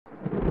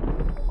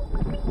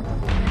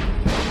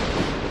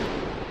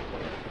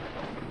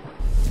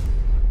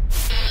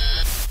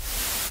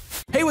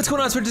what's going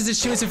on, Switchers?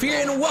 It's Joseph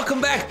here, and welcome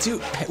back to...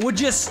 Would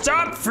you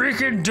stop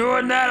freaking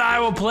doing that? I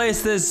will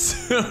place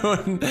this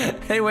soon.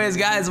 Anyways,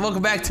 guys,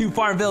 welcome back to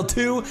FarmVille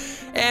 2,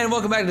 and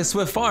welcome back to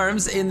Swift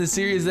Farms in the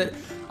series that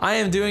I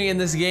am doing in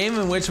this game,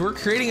 in which we're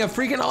creating a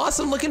freaking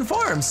awesome-looking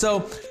farm.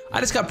 So, I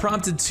just got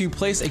prompted to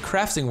place a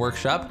crafting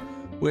workshop,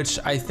 which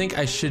I think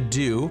I should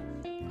do.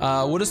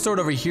 We'll just throw it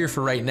over here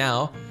for right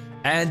now.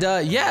 And,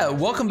 yeah,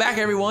 welcome back,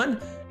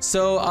 everyone.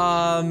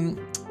 So,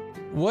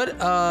 what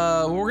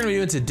we're gonna be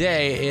doing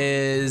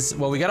today is,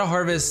 well, we gotta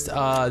harvest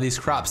these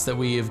crops that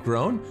we have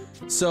grown.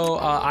 So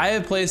I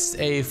have placed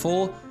a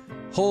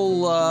whole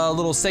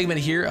little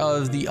segment here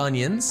of the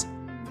onions,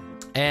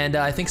 and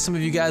I think some of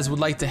you guys would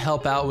like to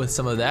help out with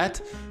some of that.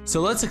 So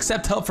let's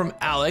accept help from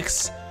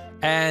Alex,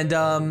 and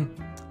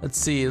let's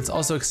see, let's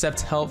also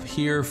accept help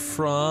here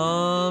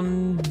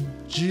from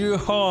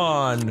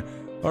Johan.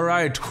 All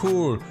right,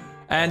 cool.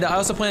 And I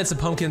also planted some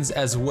pumpkins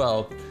as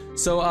well.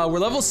 So we're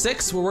level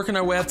 6, we're working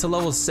our way up to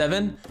level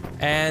 7,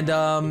 and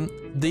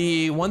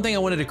the one thing I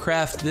wanted to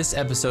craft this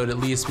episode, at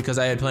least because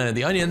I had planted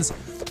the onions,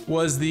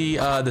 was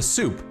the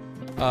soup.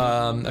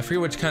 I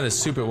forget which kind of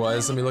soup it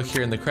was. Let me look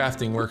here in the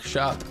crafting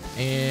workshop,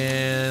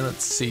 and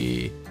let's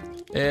see.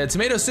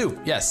 Tomato soup,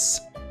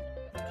 yes.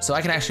 So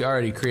I can actually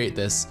already create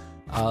this.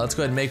 Let's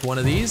go ahead and make one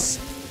of these.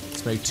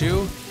 Let's make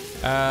 2.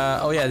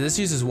 Oh yeah, this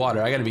uses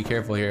water. I gotta be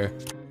careful here.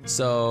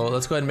 So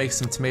let's go ahead and make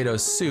some tomato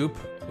soup,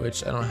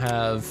 which I don't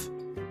have.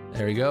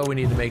 There we go. We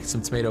need to make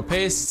some tomato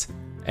paste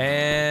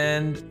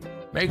and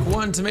make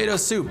 1 tomato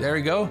soup. There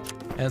we go.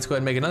 And let's go ahead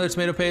and make another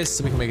tomato paste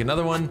so we can make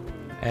another one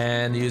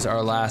and use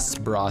our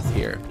last broth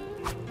here.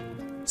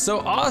 So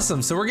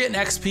awesome. So we're getting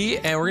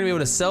XP and we're gonna be able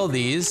to sell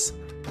these,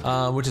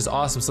 which is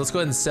awesome. So let's go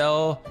ahead and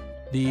sell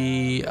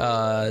the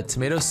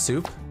tomato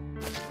soup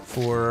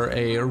for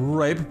a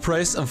ripe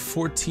price of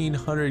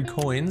 1,400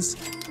 coins.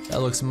 That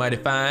looks mighty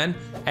fine.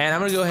 And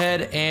I'm gonna go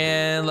ahead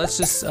and let's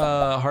just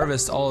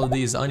harvest all of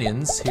these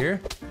onions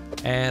here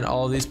and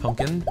all of these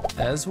pumpkin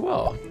as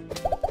well.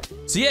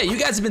 So yeah, you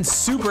guys have been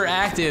super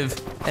active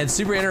and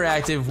super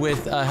interactive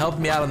with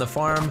helping me out on the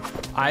farm.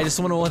 I just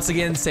want to once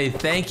again say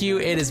thank you.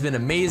 It has been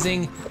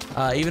amazing.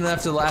 Even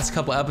after the last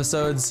couple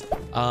episodes,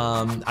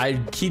 I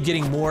keep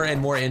getting more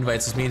and more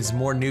invites, which means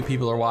more new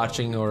people are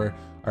watching or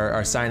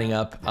are signing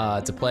up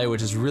to play,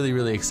 which is really,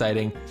 really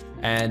exciting.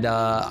 And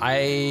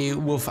I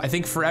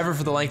think forever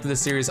for the length of this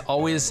series,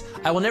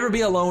 I will never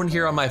be alone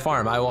here on my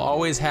farm. I will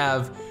always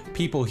have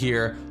people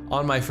here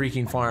on my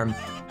freaking farm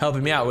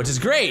helping me out, which is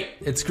great.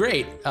 It's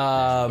great.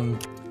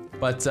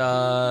 But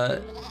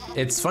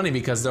it's funny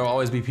because there'll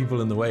always be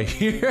people in the way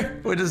here,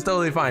 which is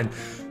totally fine.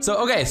 So,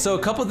 okay, so a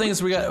couple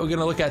things we're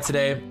gonna look at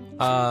today.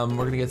 We're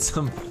gonna get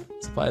some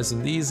supplies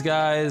from these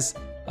guys.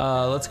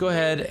 Let's go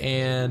ahead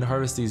and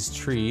harvest these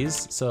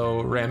trees.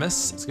 So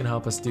Ramus is gonna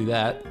help us do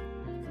that.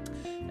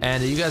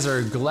 And you guys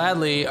are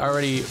gladly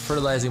already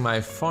fertilizing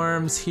my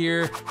farms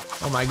here.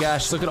 Oh my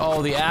gosh, look at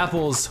all the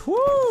apples.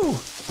 Woo!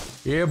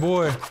 Yeah,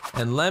 boy.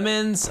 And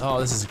lemons.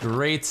 Oh, this is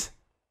great.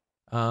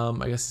 I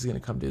guess he's gonna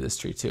come do this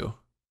tree too.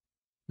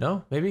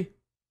 No, maybe?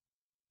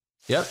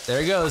 Yep,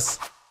 there he goes.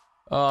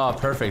 Oh,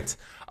 perfect.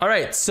 All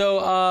right, so,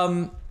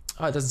 oh,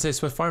 it doesn't say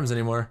Swift Farms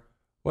anymore.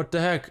 What the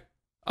heck?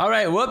 All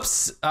right,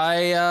 whoops.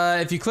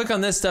 If you click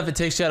on this stuff, it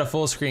takes you out of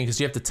full screen because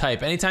you have to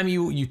type. Anytime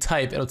you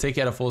type, it'll take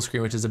you out of full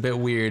screen, which is a bit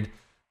weird.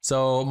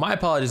 So my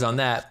apologies on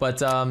that, but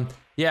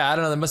yeah, I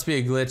don't know, there must be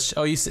a glitch.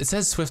 Oh, it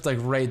says Swift like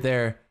right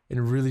there in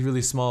really,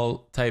 really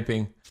small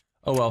typing.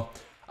 Oh well.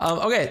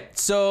 Okay,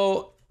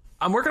 so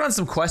I'm working on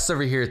some quests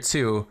over here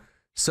too.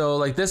 So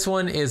like this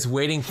one is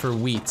waiting for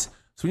wheat.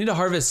 So we need to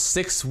harvest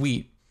 6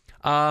 wheat.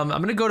 I'm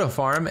gonna go to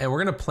farm and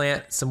we're gonna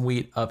plant some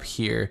wheat up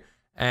here.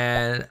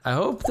 And I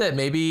hope that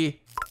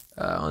maybe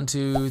 1,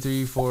 2,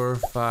 3, 4,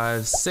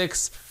 5,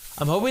 6.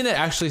 I'm hoping that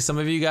actually some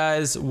of you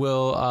guys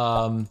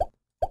will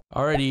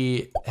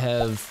already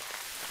have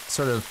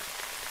sort of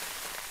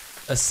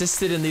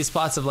assisted in these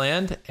plots of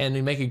land and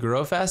we make it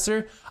grow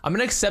faster. I'm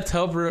gonna accept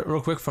help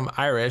real quick from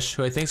Irish,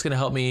 who I think is gonna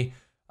help me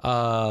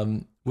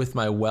with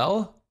my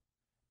well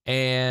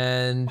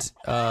and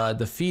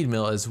the feed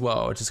mill as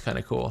well, which is kind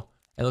of cool.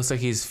 It looks like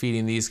he's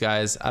feeding these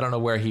guys. I don't know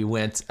where he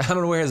went. I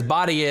don't know where his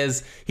body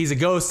is. He's a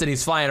ghost and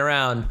he's flying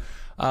around.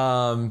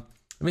 Let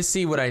me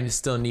see what I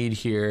still need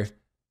here.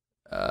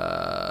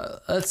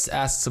 Let's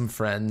ask some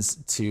friends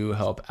to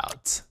help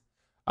out.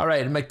 All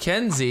right,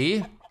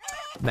 Mackenzie,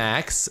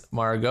 Max,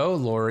 Margot,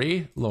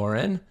 Lori,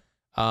 Lauren,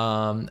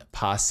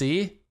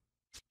 Posse,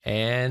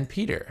 and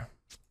Peter.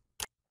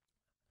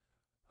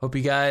 Hope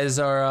you guys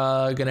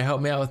are gonna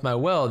help me out with my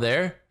well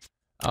there.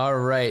 All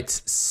right,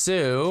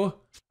 so,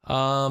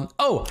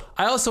 oh,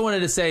 I also wanted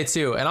to say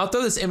too, and I'll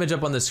throw this image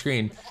up on the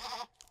screen.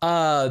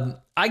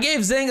 I gave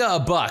Zenga a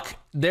buck.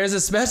 There's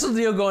a special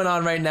deal going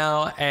on right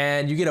now,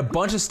 and you get a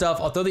bunch of stuff.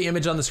 I'll throw the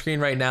image on the screen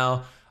right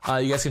now.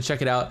 You guys can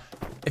check it out.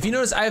 If you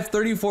notice, I have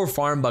 34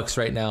 farm bucks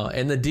right now,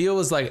 and the deal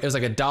was like, it was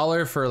like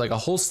 $1 for like a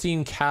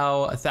Holstein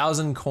cow,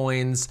 1,000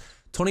 coins,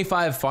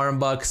 25 farm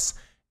bucks,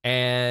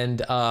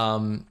 and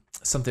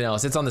something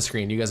else. It's on the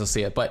screen. You guys will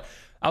see it. But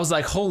I was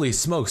like, holy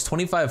smokes,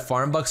 25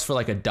 farm bucks for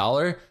like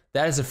 $1.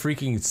 That is a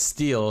freaking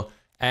steal.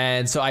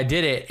 And so I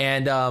did it,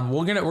 and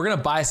we're gonna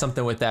buy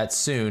something with that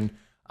soon,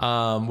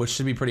 which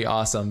should be pretty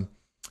awesome.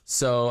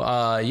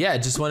 So yeah,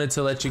 just wanted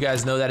to let you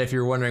guys know that if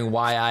you're wondering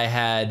why I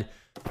had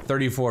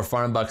 34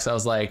 farm bucks, I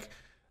was like,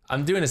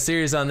 I'm doing a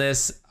series on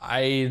this.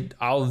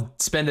 I'll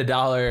spend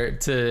 $1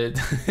 to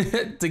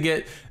to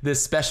get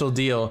this special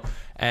deal.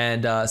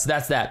 And so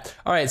that's that.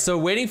 All right, so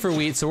waiting for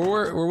wheat. So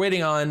we're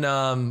waiting on,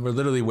 we're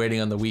literally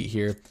waiting on the wheat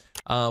here.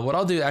 What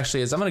I'll do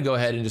actually is I'm gonna go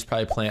ahead and just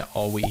probably plant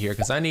all wheat here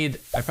because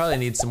I probably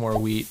need some more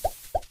wheat.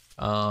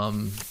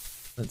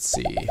 Let's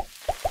see.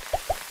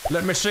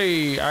 Let me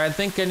see. I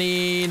think I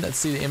need, let's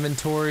see the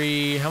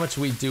inventory. How much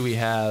wheat do we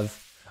have?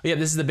 Oh yeah,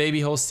 this is the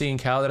baby Holstein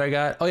cow that I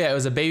got. Oh yeah, it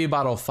was a baby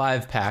bottle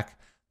 5-pack.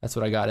 That's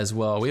what I got as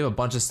well. We have a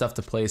bunch of stuff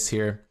to place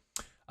here.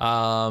 We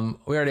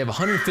already have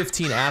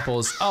 115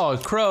 apples. Oh,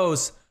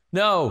 crows.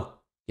 No,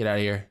 get out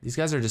of here. These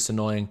guys are just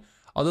annoying.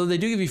 Although they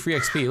do give you free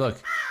XP.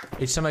 Look,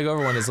 each time I go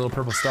over one, there's a little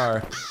purple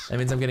star. That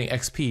means I'm getting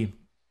XP.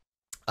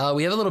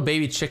 We have a little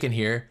baby chicken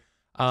here.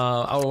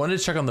 I wanted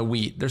to check on the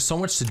wheat. There's so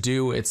much to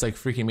do, it's like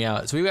freaking me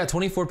out. So we've got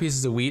 24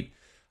 pieces of wheat.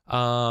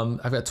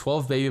 I've got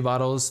 12 baby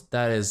bottles.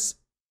 That is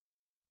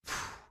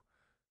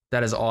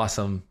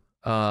awesome.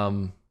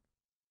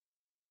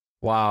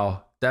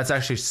 Wow, that's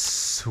actually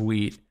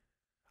sweet.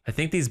 I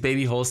think these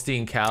baby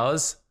Holstein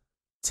cows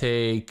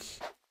take,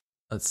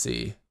 let's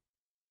see.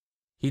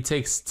 He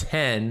takes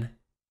 10.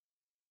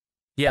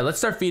 Yeah, let's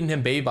start feeding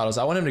him baby bottles.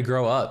 I want him to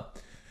grow up.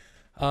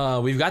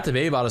 We've got the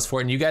baby bottles for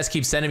it, and you guys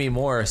keep sending me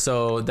more,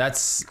 so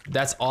that's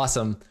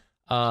awesome.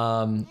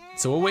 So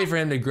we'll wait for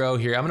him to grow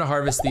here. I'm gonna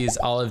harvest these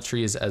olive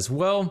trees as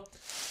well.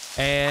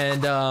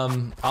 And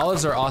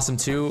olives are awesome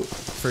too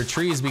for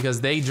trees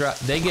because they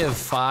give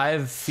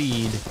 5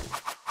 feed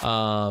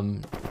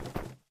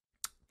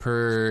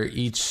per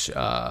each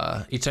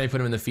time you put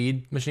them in the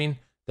feed machine.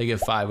 They give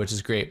 5, which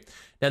is great.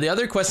 Now the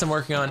other quest I'm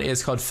working on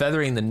is called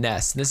Feathering the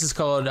Nest. And this is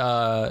called,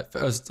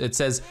 it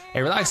says,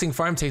 a relaxing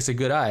farm takes a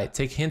good eye.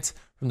 Take hint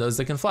from those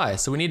that can fly.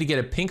 So we need to get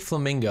a pink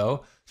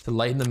flamingo to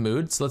lighten the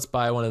mood. So let's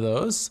buy one of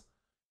those.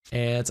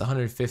 And it's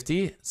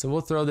 150. So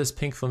we'll throw this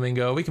pink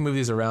flamingo. We can move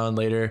these around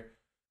later,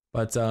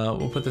 but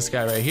we'll put this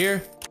guy right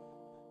here.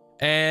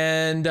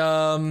 And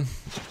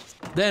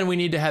then we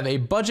need to have a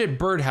budget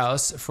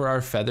birdhouse for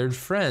our feathered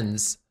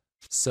friends.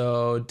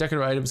 So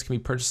decorative items can be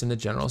purchased in the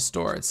general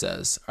store, it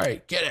says. All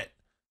right, get it.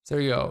 So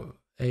there you go.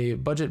 A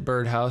budget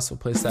birdhouse. We'll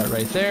place that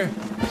right there.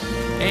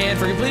 And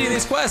for completing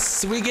these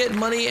quests, we get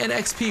money and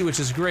XP, which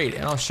is great.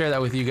 And I'll share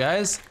that with you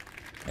guys.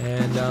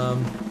 And, oh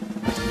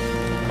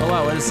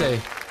wow, what did it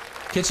say?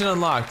 Kitchen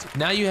unlocked.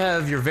 Now you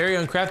have your very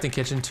own crafting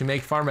kitchen to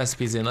make farm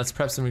recipes in. Let's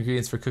prep some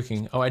ingredients for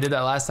cooking. Oh, I did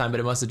that last time, but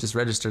it must have just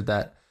registered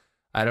that.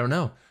 I don't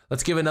know.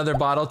 Let's give another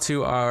bottle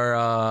to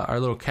our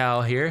little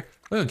cow here.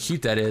 Look how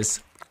cute that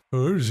is.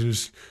 Oh,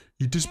 just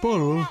eat this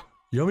bottle.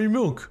 Yummy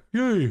milk.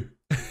 Yay.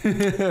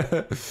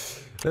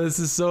 This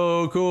is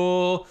so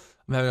cool.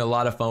 I'm having a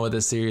lot of fun with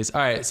this series.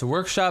 All right, so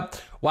workshop.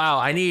 Wow,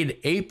 I need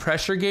 8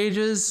 pressure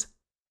gauges,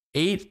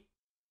 8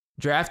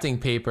 drafting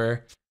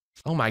paper.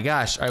 Oh my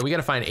gosh. All right, we got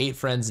to find 8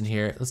 friends in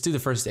here. Let's do the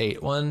first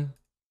 8. 1,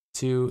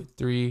 2,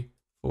 3,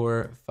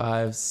 4,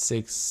 5,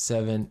 6,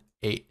 7,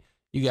 8.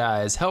 You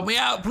guys help me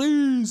out,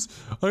 please.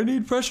 I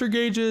need pressure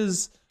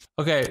gauges.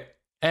 Okay.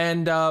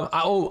 And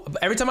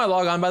every time I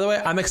log on, by the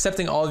way, I'm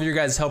accepting all of your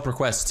guys' help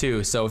requests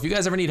too. So if you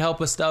guys ever need help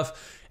with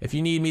stuff, if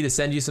you need me to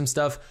send you some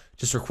stuff,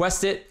 just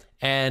request it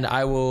and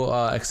I will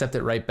accept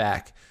it right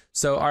back.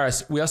 So all right,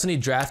 so we also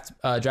need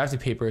drafting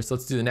paper. So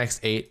let's do the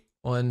next 8.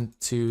 1,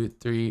 2,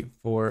 3,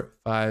 4,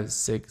 5,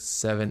 6,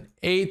 7,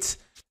 8.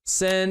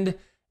 Send.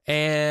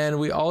 And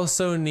we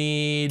also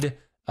need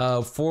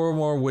 4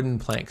 more wooden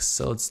planks.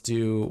 So let's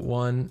do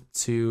 1,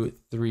 2,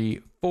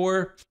 3,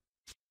 4.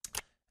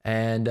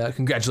 And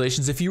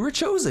congratulations if you were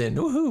chosen.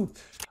 Woohoo!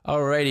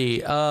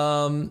 Alrighty.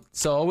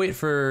 So I'll wait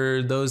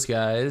for those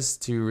guys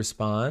to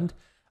respond.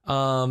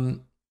 Oh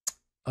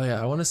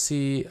yeah, I want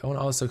to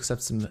also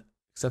accept some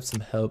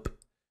help.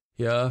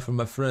 Yeah, from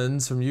my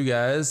friends, from you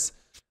guys,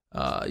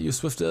 you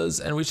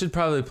Swifters, and we should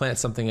probably plant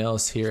something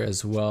else here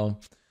as well.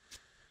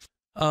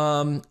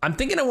 I'm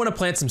thinking I want to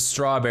plant some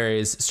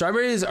strawberries.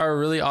 Strawberries are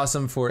really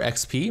awesome for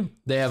XP.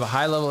 They have a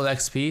high level of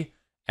XP,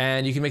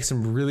 and you can make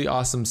some really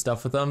awesome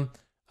stuff with them.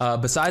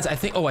 Besides, I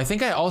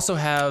think I also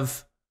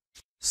have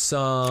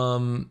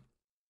some,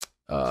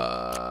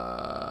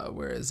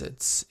 where is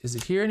it? Is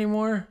it here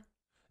anymore?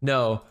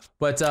 No,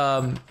 but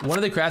one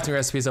of the crafting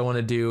recipes I want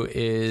to do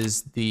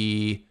is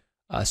the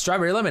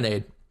strawberry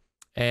lemonade.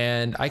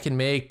 And I can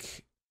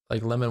make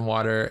like lemon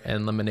water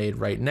and lemonade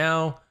right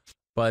now,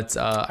 but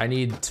I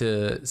need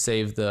to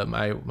save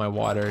my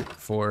water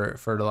for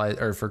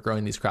fertilizer or for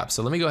growing these crops.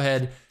 So let me go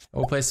ahead and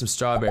we'll place some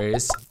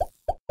strawberries.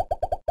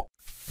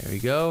 There we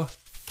go.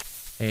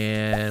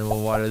 And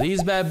we'll water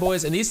these bad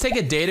boys. And these take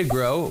a day to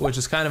grow, which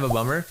is kind of a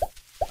bummer,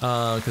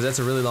 because that's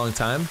a really long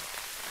time.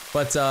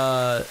 But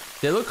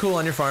they look cool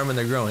on your farm when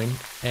they're growing.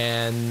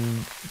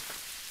 And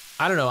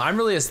I don't know. I'm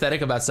really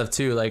aesthetic about stuff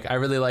too. Like I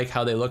really like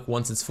how they look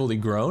once it's fully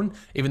grown,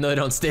 even though they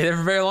don't stay there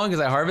for very long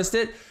because I harvest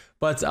it.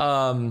 But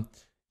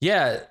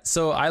yeah,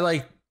 so I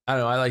like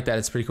that.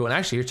 It's pretty cool. And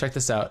actually, here, check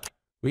this out.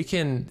 We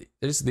can,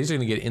 these are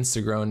gonna get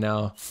insta-grown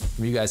now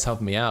from you guys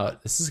helping me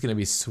out. This is gonna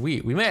be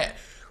sweet. We may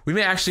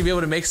actually be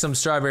able to make some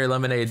strawberry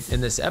lemonade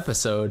in this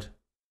episode.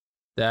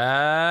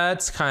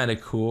 That's kind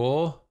of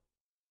cool.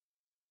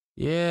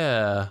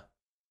 Yeah.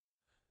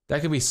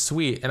 That could be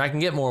sweet. And I can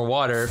get more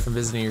water from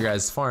visiting your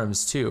guys'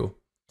 farms too,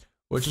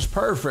 which is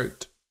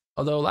perfect.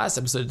 Although last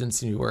episode didn't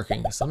seem to be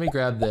working. So let me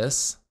grab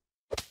this,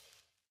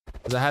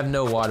 because I have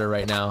no water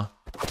right now.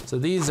 So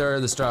these are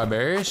the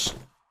strawberries.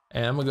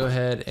 And I'm gonna go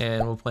ahead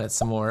and we'll plant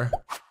some more.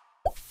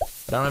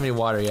 But I don't have any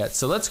water yet.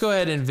 So let's go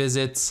ahead and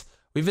visit.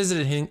 We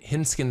visited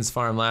Hinskin's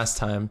farm last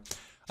time.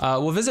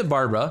 We'll visit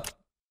Barbara,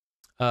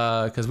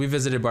 because we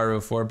visited Barbara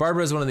before.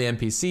 Barbara is one of the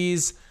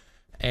NPCs,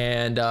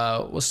 and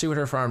we'll see what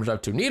her farm's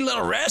up to. Need a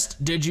little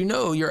rest? Did you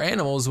know your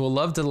animals will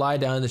love to lie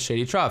down in the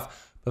shady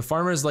trough? But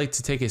farmers like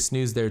to take a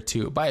snooze there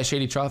too. Buy a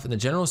shady trough in the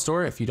general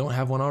store if you don't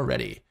have one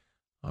already.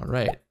 All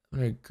right, I'm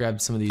gonna grab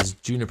some of these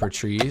juniper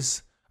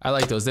trees. I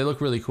like those. They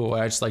look really cool.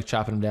 I just like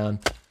chopping them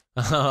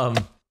down.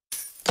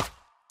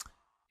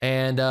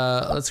 And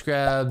let's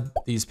grab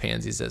these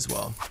pansies as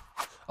well.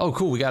 Oh,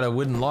 cool. We got a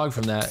wooden log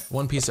from that.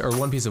 One piece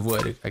of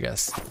wood, I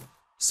guess.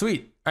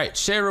 Sweet. All right,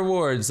 share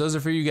rewards. Those are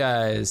for you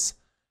guys.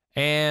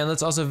 And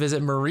let's also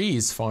visit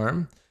Marie's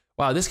farm.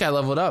 Wow, this guy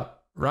leveled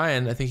up.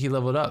 Ryan, I think he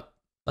leveled up.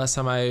 Last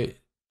time I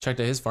checked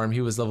at his farm,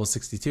 he was level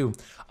 62.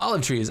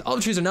 Olive trees.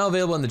 Olive trees are now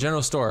available in the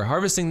general store.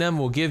 Harvesting them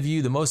will give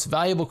you the most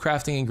valuable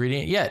crafting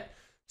ingredient yet.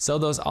 Sell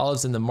those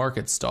olives in the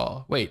market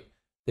stall. Wait,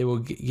 they will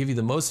give you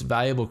the most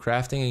valuable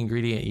crafting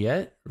ingredient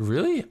yet?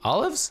 Really?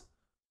 Olives?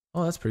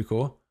 Oh, that's pretty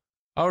cool.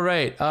 All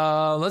right,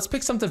 let's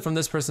pick something from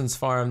this person's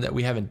farm that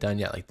we haven't done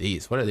yet, like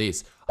these. What are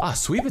these? Ah,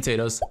 sweet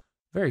potatoes.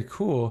 Very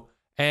cool.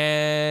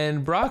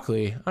 And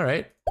broccoli. All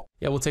right.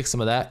 Yeah, we'll take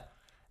some of that.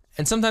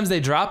 And sometimes they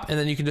drop, and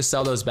then you can just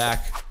sell those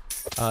back.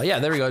 Yeah,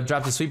 there we go.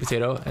 Drop the sweet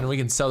potato, and we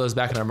can sell those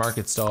back in our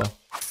market stall.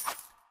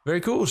 Very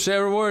cool.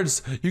 Share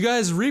rewards. You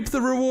guys reap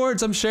the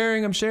rewards. I'm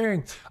sharing.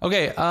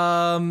 Okay,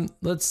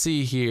 let's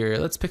see here.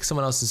 Let's pick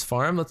someone else's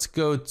farm. Let's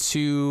go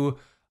to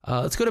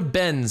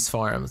Ben's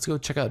farm. Let's go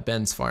check out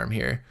Ben's farm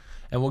here.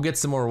 And we'll get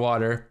some more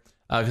water.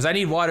 Because I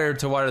need water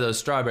to water those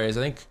strawberries.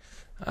 I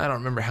don't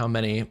remember how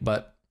many,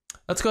 but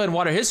let's go ahead and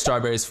water his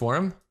strawberries for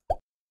him.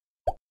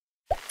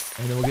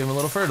 And then we'll give him a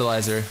little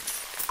fertilizer.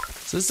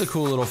 So this is a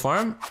cool little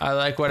farm. I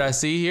like what I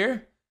see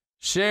here.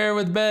 Share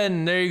with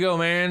Ben. There you go,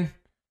 man.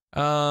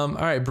 All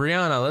right,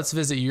 Brianna, let's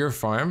visit your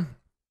farm.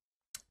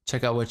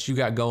 Check out what you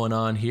got going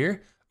on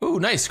here. Ooh,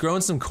 nice, growing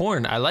some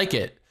corn. I like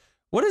it.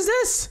 What is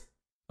this?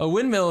 A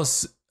windmill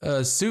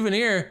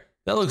souvenir.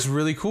 That looks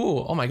really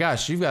cool. Oh my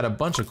gosh, you've got a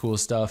bunch of cool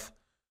stuff.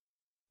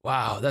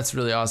 Wow, that's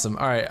really awesome.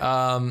 All right,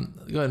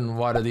 go ahead and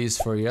water these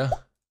for you.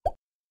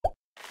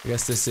 I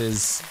guess this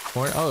is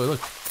corn. Oh, look,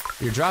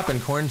 you're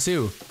dropping corn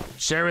too.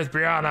 Share with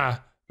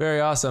Brianna.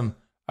 Very awesome.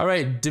 All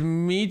right,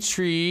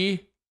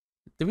 Dimitri.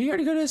 Did we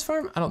already go to his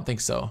farm? I don't think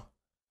so.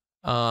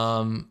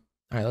 All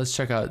right, let's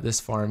check out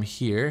this farm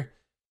here.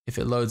 If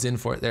it loads in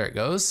for it, there it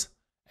goes.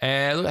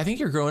 And look, I think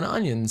you're growing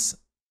onions.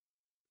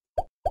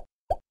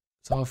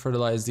 So I'll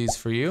fertilize these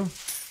for you.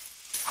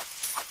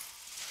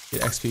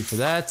 Get XP for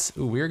that.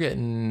 Ooh, we are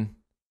getting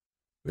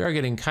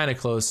kind of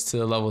close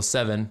to level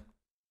 7.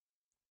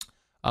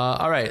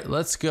 All right,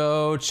 let's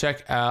go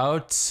check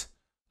out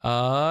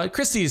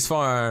Christy's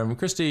farm.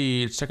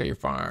 Christy, let's check out your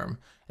farm.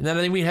 And then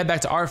I think we head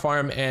back to our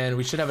farm, and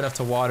we should have enough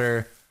to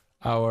water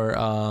our,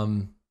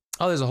 oh,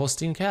 there's a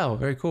Holstein cow.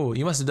 Very cool.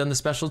 You must have done the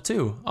special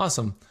too.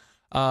 Awesome.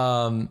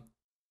 Let's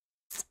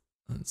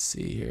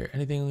see here.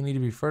 Anything we need to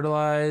be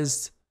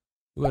fertilized?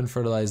 We'll go ahead and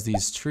fertilize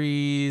these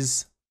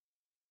trees.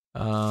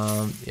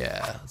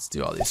 Yeah, let's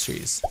do all these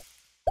trees.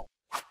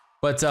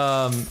 But,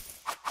 I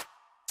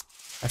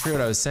forget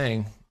what I was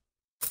saying.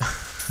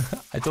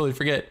 I totally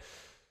forget.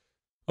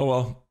 Oh,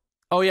 well.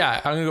 Oh,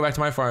 yeah, I'm gonna go back to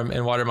my farm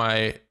and water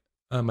my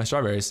my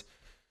strawberries.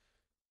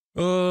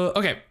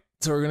 Okay,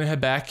 so we're gonna head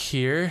back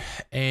here,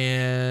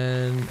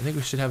 and I think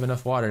we should have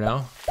enough water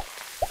now.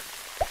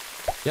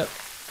 Yep,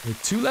 we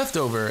have 2 left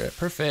over.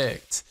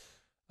 Perfect.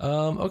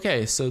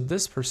 Okay, so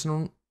this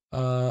person,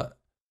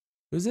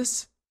 who's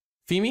this?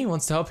 Femi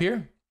wants to help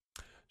here.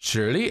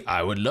 Surely,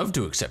 I would love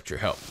to accept your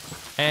help.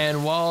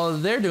 And while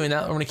they're doing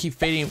that, I'm gonna keep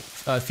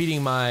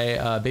feeding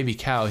my baby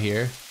cow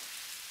here.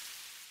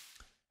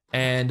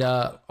 And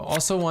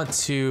also want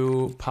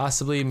to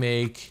possibly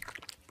make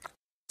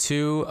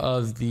 2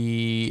 of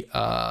the,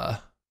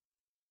 well,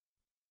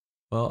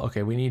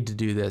 okay, we need to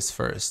do this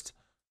first.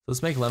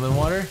 Let's make lemon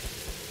water.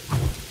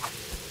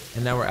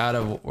 And now we're out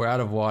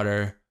of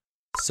water.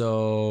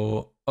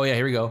 So, oh yeah,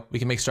 here we go. We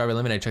can make strawberry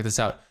lemonade. Check this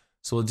out.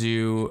 So we'll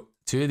do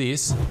 2 of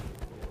these.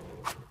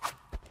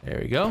 There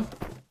we go.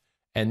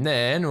 And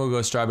then we'll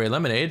go strawberry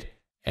lemonade,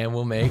 and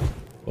we'll make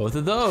both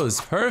of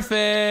those.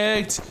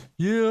 Perfect.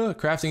 Yeah,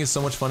 crafting is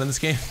so much fun in this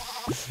game.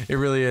 It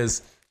really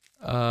is.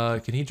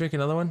 Can he drink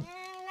another one?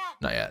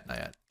 Not yet, not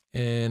yet.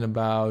 in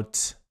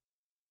about...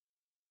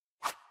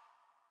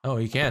 Oh,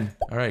 he can.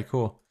 All right,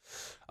 cool.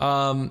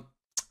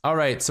 All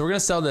right, so we're gonna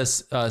sell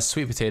this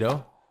sweet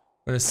potato.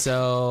 We're gonna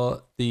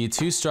sell the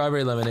 2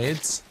 strawberry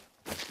lemonades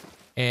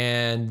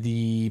and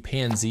the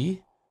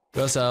pansy.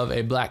 We also have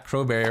a black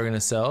crowberry we're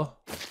gonna sell.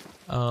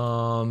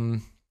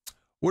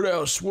 What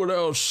else? What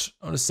else?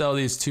 I'm gonna sell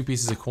these 2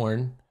 pieces of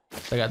corn.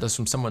 I got those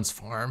from someone's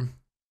farm.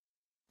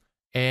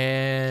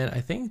 And I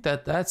think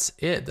that that's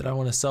it that I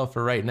want to sell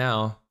for right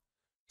now.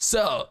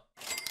 So,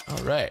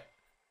 all right.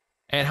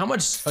 And how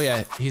much? Oh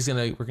yeah,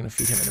 we're gonna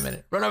feed him in a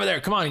minute. Run over there,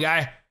 come on,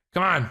 guy,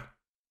 come on.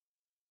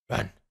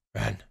 Run,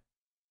 run.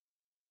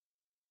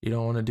 You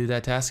don't want to do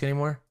that task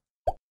anymore?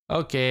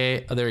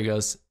 Okay, oh there he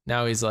goes.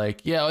 Now he's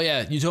like, yeah, oh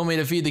yeah, you told me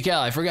to feed the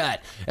cow, I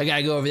forgot. I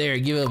gotta go over there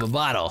and give him a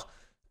bottle.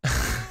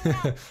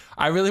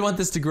 I really want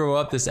this to grow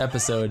up this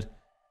episode.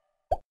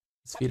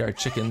 Let's feed our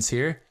chickens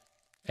here.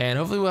 And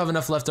hopefully we'll have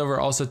enough left over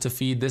also to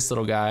feed this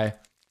little guy,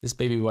 this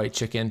baby white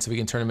chicken, so we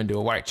can turn him into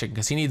a white chicken,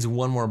 because he needs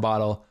 1 more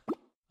bottle.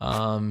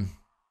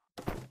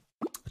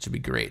 Which would be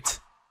great.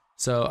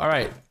 So, all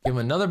right, give him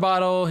another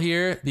bottle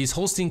here. These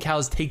Holstein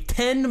cows take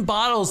 10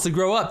 bottles to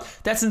grow up.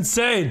 That's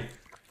insane.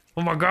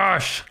 Oh my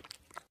gosh.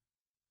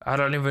 I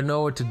don't even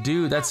know what to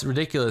do. That's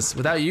ridiculous.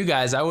 Without you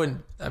guys, I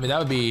mean, that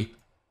would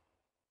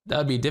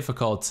be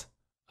difficult.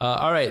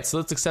 All right, so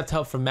let's accept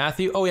help from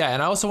Matthew. Oh yeah,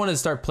 and I also wanted to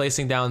start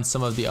placing down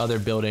some of the other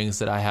buildings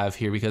that I have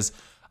here, because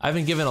I've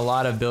been given a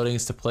lot of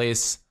buildings to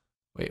place.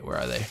 Wait, where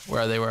are they?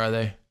 Where are they? Where are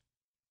they?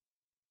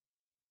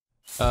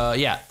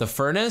 Yeah, the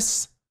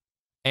furnace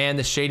and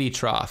the shady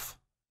trough.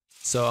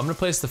 So I'm gonna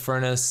place the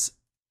furnace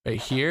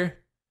right here.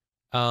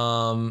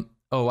 Oh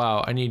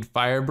wow, I need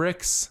fire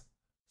bricks.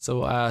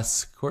 So we'll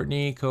ask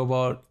Courtney,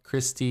 Cobalt,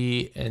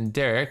 Christy, and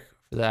Derek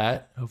for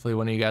that. Hopefully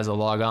one of you guys will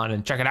log on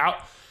and check it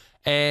out.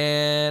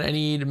 And I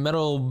need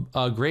metal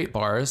grate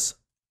bars.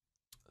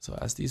 So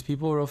ask these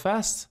people real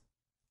fast.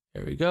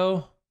 There we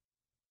go.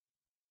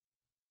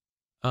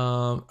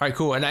 All right,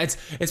 cool. And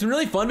it's been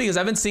really fun because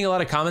I've been seeing a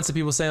lot of comments of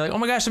people saying like, oh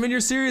my gosh, I'm in your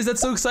series.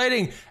 That's so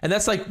exciting. And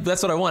that's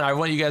what I want. I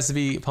want you guys to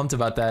be pumped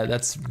about that.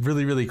 That's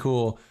really, really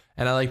cool.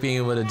 And I like being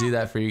able to do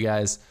that for you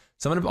guys.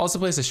 So I'm gonna also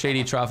place a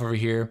shady trough over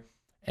here,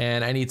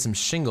 and I need some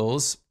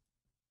shingles.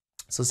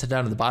 So let's head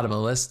down to the bottom of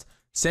the list.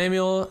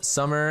 Samuel,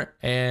 Summer,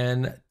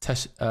 and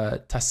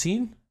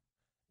Tassin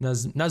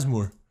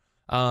Nazmur.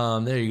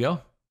 There you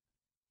go.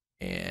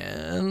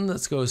 And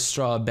let's go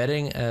straw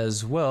bedding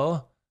as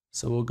well.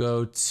 So we'll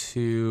go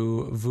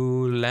to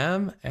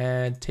Vulam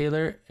and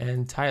Taylor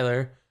and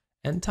Tyler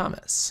and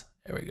Thomas.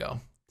 There we go.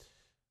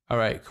 All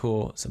right,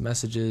 cool. So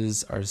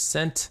messages are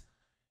sent.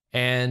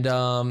 And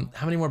how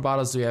many more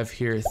bottles do we have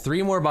here?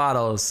 3 more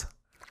bottles.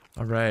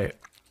 All right.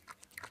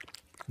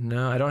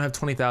 No, I don't have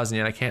 20,000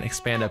 yet. I can't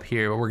expand up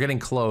here, but we're getting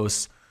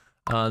close.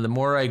 The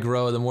more I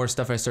grow, the more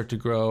stuff I start to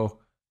grow.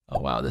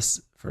 Oh wow,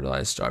 this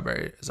fertilized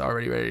strawberry is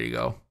already ready to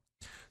go.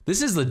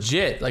 This is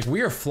legit. Like,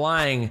 we are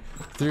flying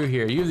through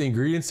here. You have the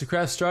ingredients to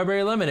craft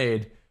strawberry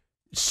lemonade.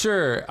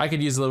 Sure, I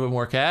could use a little bit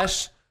more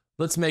cash.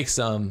 Let's make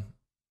some.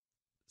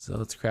 So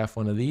let's craft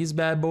one of these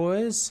bad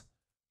boys.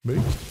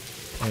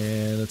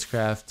 And let's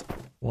craft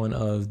one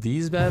of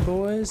these bad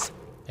boys.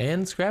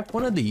 And let's craft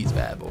one of these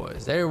bad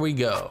boys. There we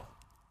go.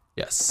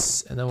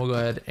 Yes, and then we'll go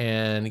ahead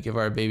and give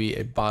our baby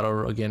a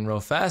bottle again real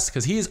fast,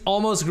 because he's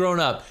almost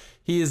grown up.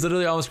 He is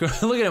literally almost grown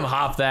up. Look at him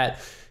hop that.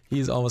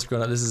 He's almost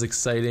grown up. This is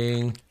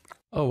exciting.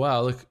 Oh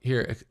wow, look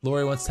here.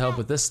 Lori wants to help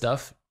with this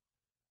stuff.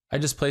 I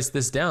just placed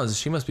this down, so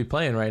she must be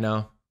playing right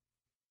now.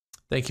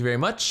 Thank you very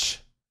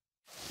much.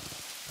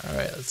 All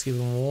right, let's give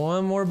him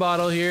 1 more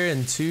bottle here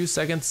in 2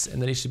 seconds,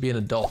 and then he should be an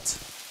adult.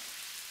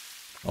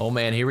 Oh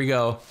man, here we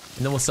go.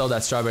 And then we'll sell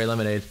that strawberry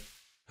lemonade.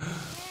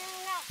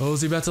 Oh,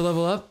 is he about to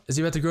level up? Is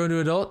he about to grow into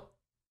an adult?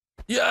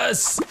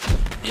 Yes!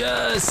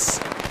 Yes!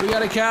 We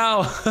got a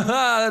cow!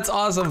 That's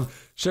awesome.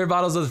 Share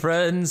bottles with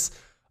friends.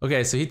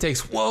 Okay, so he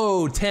takes,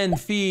 whoa, 10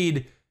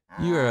 feed.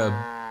 You are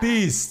a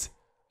beast.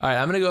 All right,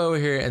 I'm gonna go over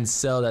here and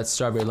sell that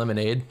strawberry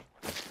lemonade.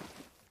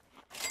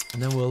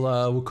 And then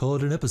we'll call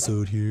it an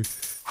episode here.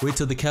 Wait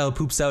till the cow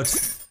poops out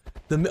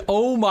the,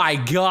 oh my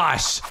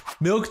gosh.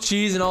 Milk,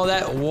 cheese, and all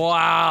that.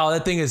 Wow,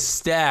 that thing is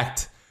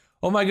stacked.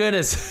 Oh my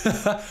goodness.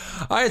 All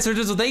right,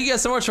 searchers, well, thank you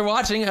guys so much for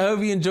watching. I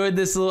hope you enjoyed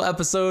this little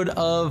episode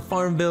of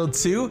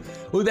FarmVille 2.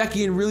 We'll be back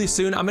again really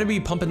soon. I'm gonna be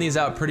pumping these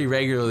out pretty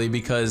regularly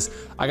because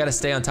I gotta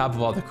stay on top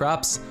of all the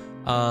crops.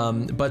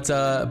 But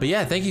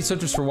yeah, thank you so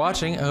much for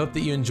watching. I hope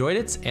that you enjoyed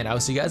it, and I'll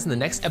see you guys in the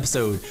next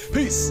episode.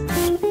 Peace.